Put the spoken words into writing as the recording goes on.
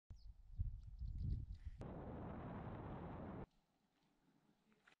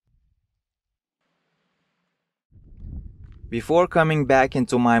Before coming back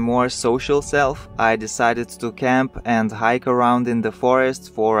into my more social self, I decided to camp and hike around in the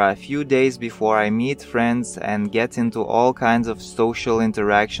forest for a few days before I meet friends and get into all kinds of social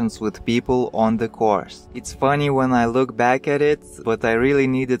interactions with people on the course. It's funny when I look back at it, but I really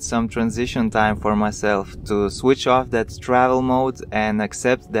needed some transition time for myself to switch off that travel mode and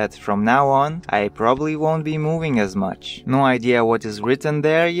accept that from now on, I probably won't be moving as much. No idea what is written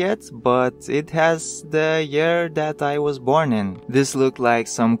there yet, but it has the year that I was born in. This looked like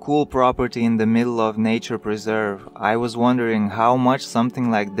some cool property in the middle of nature preserve. I was wondering how much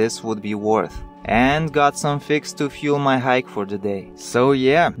something like this would be worth. And got some fix to fuel my hike for the day. So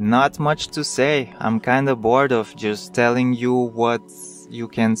yeah, not much to say. I'm kinda bored of just telling you what you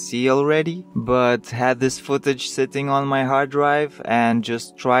can see already, but had this footage sitting on my hard drive and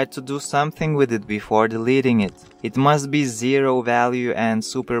just tried to do something with it before deleting it. It must be zero value and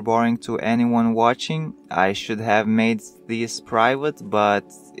super boring to anyone watching. I should have made this private, but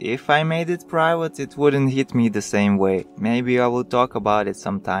if I made it private, it wouldn't hit me the same way. Maybe I will talk about it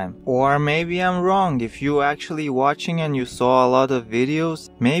sometime. Or maybe I'm wrong. If you actually watching and you saw a lot of videos,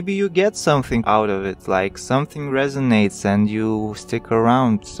 maybe you get something out of it, like something resonates and you stick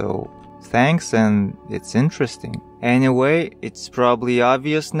around, so thanks, and it's interesting. Anyway, it's probably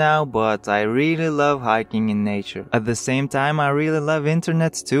obvious now, but I really love hiking in nature. At the same time, I really love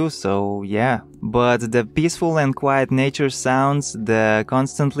internet too, so yeah. But the peaceful and quiet nature sounds, the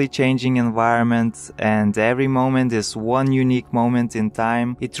constantly changing environment, and every moment is one unique moment in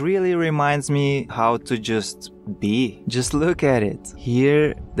time, it really reminds me how to just be. Just look at it.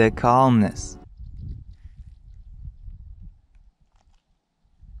 Hear the calmness.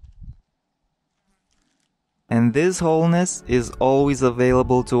 And this wholeness is always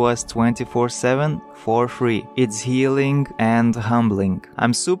available to us 24/7 for free. It's healing and humbling.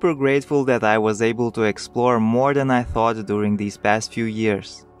 I'm super grateful that I was able to explore more than I thought during these past few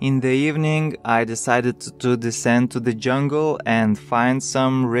years. In the evening, I decided to descend to the jungle and find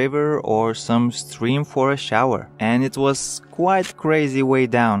some river or some stream for a shower. And it was quite crazy way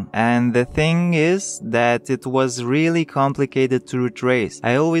down. And the thing is that it was really complicated to retrace.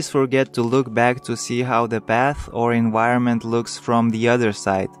 I always forget to look back to see how the path or environment looks from the other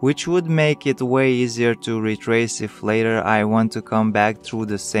side, which would make it way easier to retrace if later I want to come back through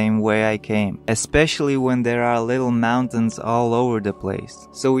the same way I came. Especially when there are little mountains all over the place.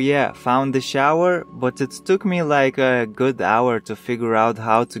 So yeah, found the shower, but it took me like a good hour to figure out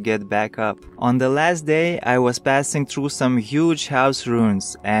how to get back up. On the last day, I was passing through some huge house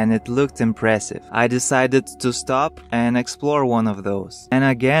ruins and it looked impressive. I decided to stop and explore one of those. And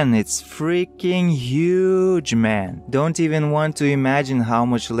again, it's freaking huge, man. Don't even want to imagine how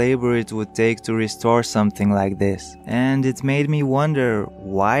much labor it would take to restore something like this. And it made me wonder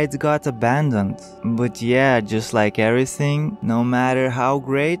why it got abandoned. But yeah, just like everything, no matter how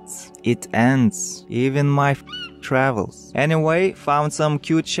great, it ends. Even my travels. Anyway, found some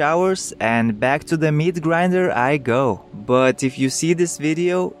cute showers and back to the meat grinder I go. But if you see this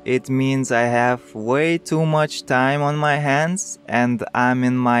video, it means I have way too much time on my hands and I'm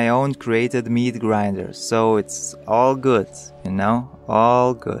in my own created meat grinder. So it's all good, you know,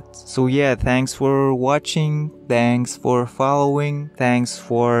 all good. So yeah, thanks for watching, thanks for following, thanks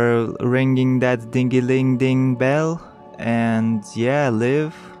for ringing that ding-a-ling-ding bell. And yeah,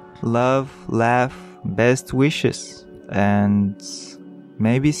 live, love, laugh, best wishes, and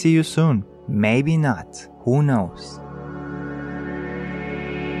maybe see you soon. Maybe not. Who knows?